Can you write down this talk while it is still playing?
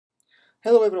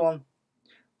Hello everyone!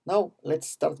 Now let's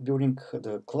start building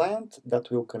the client that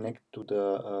will connect to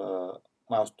the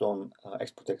Milestone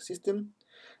XPMobileSDK system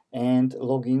and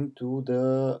log in to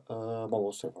the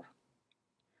mobile server.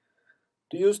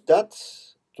 To use that,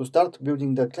 to start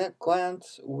building the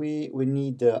client, we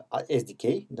need the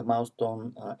SDK, the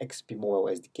Milestone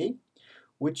XPMobileSDK,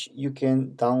 which you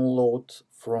can download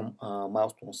from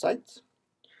Milestone site.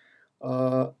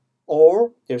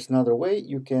 Or there's another way,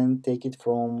 you can take it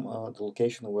from the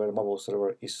location where the mobile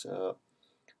server is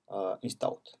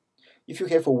installed. If you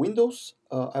have a Windows,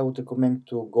 I would recommend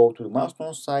to go to the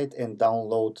Milestone site and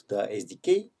download the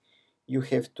SDK. You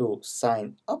have to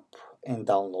sign up and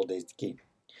download the SDK.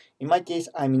 In my case,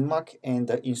 I'm in Mac and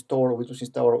the Windows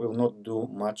installer will not do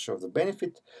much of the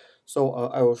benefit, so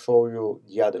I will show you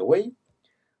the other way.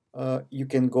 You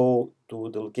can go to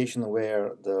the location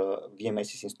where the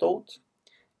VMS is installed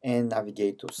and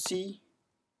navigate to C,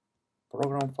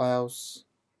 Program Files,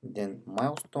 then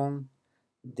Milestone,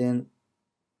 then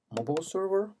Mobile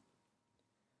Server,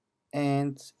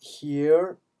 and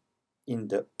here in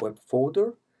the web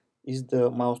folder is the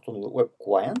Milestone web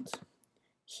client.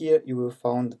 Here you will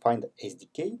find the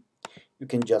SDK. You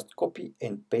can just copy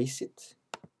and paste it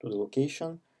to the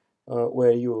location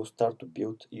where you will start to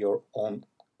build your own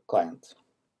client.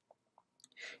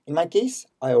 In my case,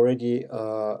 I already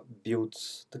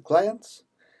built the client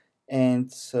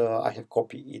and I have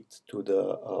copied it to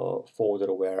the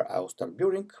folder where I'll start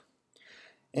building.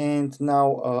 And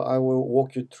now I will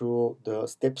walk you through the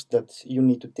steps that you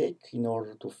need to take in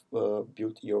order to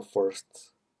build your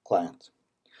first client.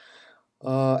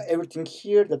 Everything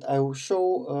here that I will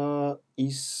show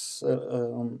is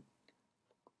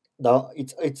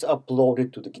it's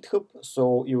uploaded to the GitHub,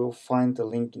 so you will find a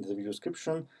link in the video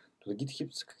description to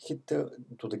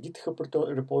the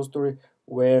GitHub repository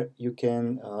where you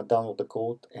can download the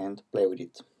code and play with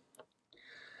it.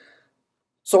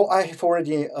 So I have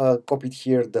already copied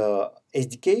here the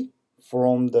SDK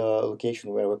from the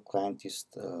location where web client is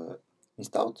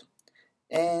installed,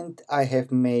 and I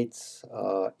have made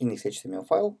index.html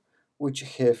file which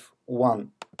have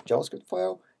one JavaScript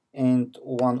file and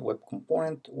one web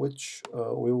component, which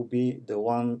will be the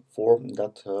one form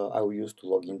that I will use to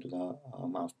log into the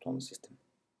Milestone system.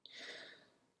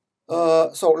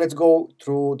 So let's go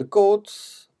through the code.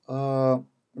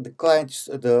 The client,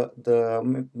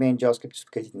 the main JavaScript is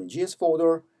located in the GS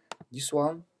folder, this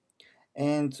one,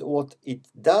 and what it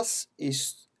does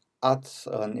is add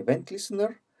an event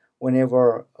listener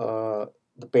whenever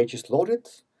the page is loaded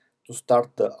to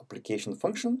start the application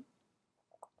function,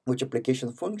 which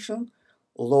application function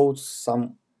loads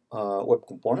some web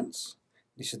components.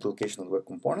 This is the location of the web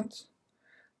component,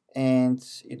 and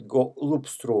it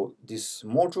loops through this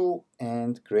module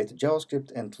and create a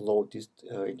JavaScript and load this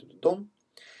into the DOM.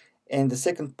 And the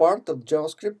second part of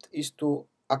JavaScript is to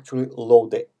actually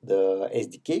load the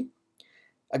SDK.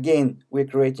 Again, we're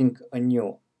creating a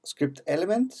new script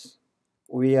element.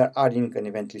 We are adding an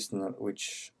event listener,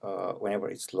 which whenever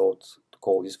it's loaded, to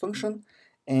call this function,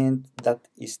 and that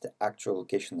is the actual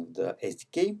location of the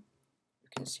SDK. You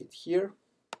can see it here.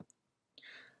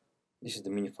 This is the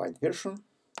minified version.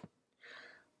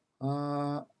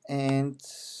 And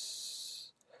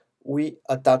we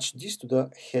attach this to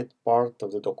the head part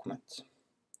of the document.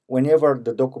 Whenever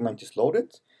the document is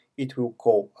loaded, it will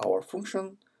call our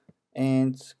function,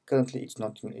 and currently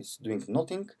it's doing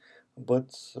nothing,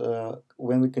 but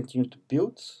when we continue to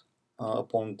build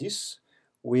upon this,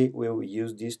 we will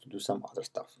use this to do some other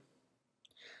stuff.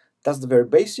 That's the very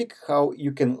basic how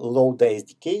you can load the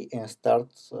SDK and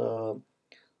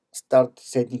start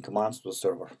sending commands to the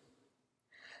server.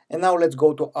 And now let's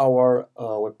go to our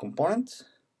web component.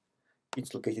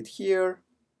 It's located here.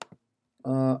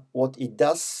 What it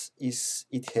does is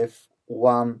it have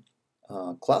one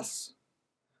class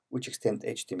which extends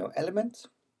HTML element.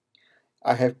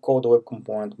 I have called the web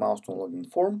component milestone login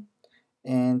form,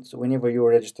 and whenever you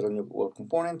register a new web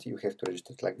component, you have to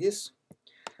register it like this.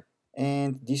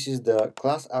 And this is the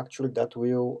class actually that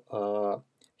will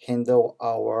handle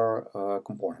our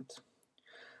component.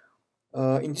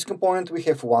 In this component, we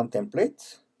have one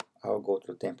template. I'll go to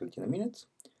the template in a minute.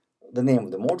 The name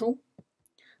of the module.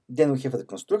 Then we have the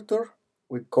constructor.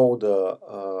 We call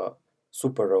the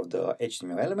super of the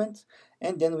HTML element,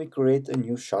 and then we create a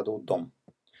new shadow DOM.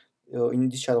 In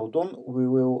this shadow DOM, we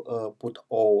will put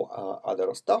all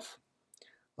other stuff,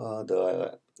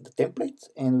 the template,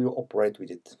 and we will operate with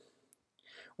it.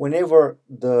 Whenever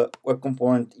the web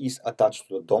component is attached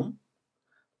to the DOM,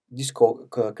 this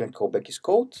current callback is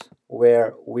called,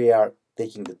 where we are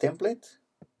taking the template,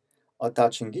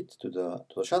 attaching it to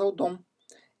the shadow DOM,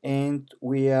 and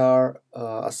we are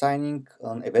assigning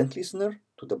an event listener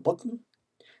to the button,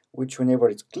 which whenever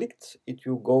it's clicked, it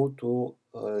will go to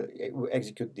it will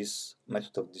execute this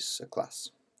method of this class.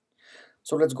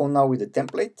 So let's go now with the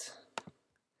template.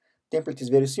 Template is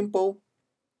very simple.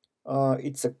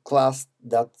 It's a class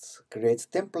that creates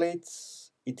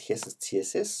templates. It has a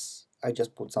CSS. I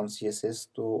just put some CSS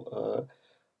to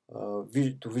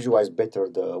visualize better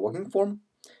the login form.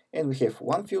 And we have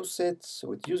one field set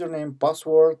with username,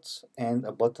 password, and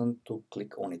a button to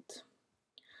click on it.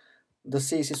 The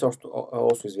CSS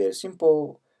also is very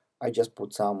simple. I just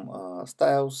put some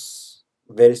styles,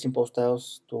 very simple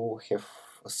styles, to have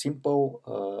a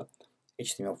simple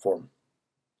HTML form.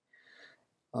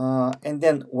 And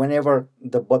then whenever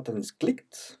the button is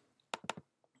clicked,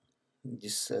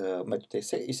 this method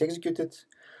is executed.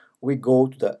 We go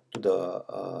to the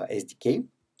SDK.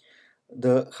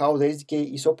 How the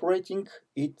SDK is operating,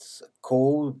 it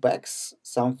calls back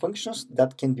some functions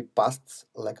that can be passed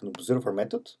like an observer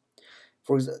method.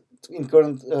 For example, in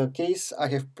current case, I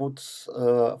have put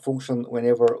function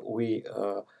whenever we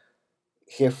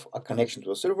have a connection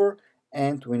to a server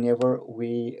and whenever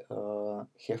we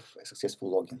have a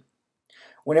successful login.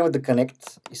 Whenever the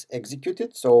connect is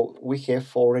executed, so we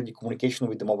have already communication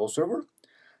with the mobile server.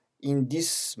 In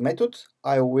this method,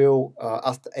 I will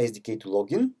ask the SDK to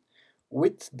login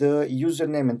with the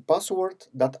username and password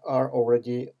that are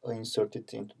already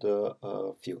inserted into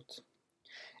the field.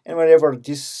 And whenever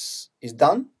this is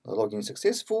done, the login is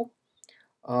successful,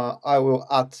 I will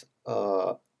add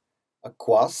a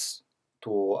class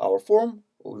to our form,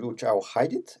 which I will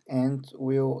hide it, and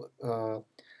will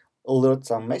alert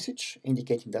some message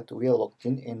indicating that we are logged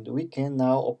in, and we can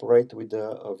now operate with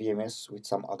the VMS with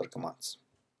some other commands.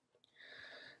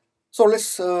 So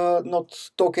let's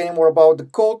not talk anymore about the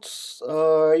code.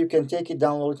 You can take it,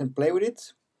 download it, and play with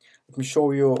it. Let me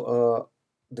show you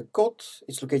the code.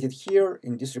 It's located here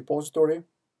in this repository.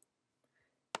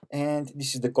 And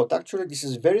this is the code actually. This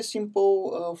is very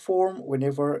simple form.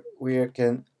 Whenever we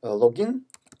can log in,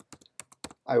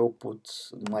 I will put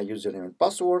my username and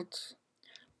password.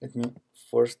 Let me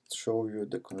first show you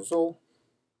the console.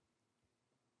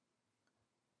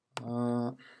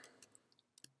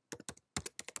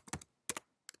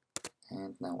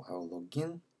 And now I'll log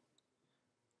in.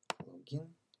 You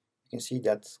can see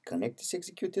that connect is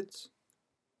executed.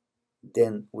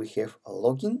 Then we have a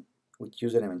login with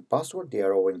username and password. They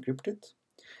are all encrypted.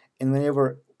 And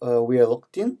whenever we are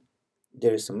logged in,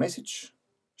 there is a message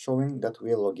showing that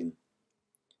we are logged in.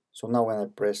 So now when I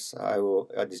press, I will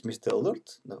dismiss the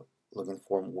alert. The login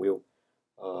form will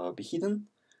be hidden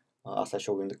as I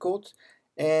show in the code.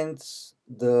 And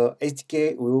the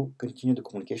SDK will continue the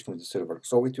communication with the server.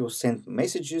 So it will send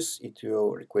messages, it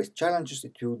will request challenges,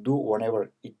 it will do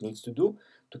whatever it needs to do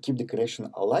to keep the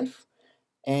connection alive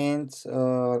and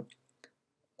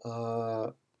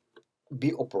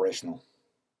be operational.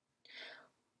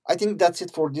 I think that's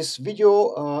it for this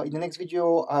video. In the next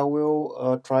video, I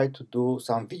will try to do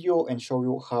some video and show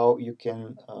you how you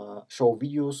can show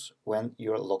videos when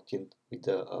you're logged in with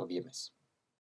the VMS.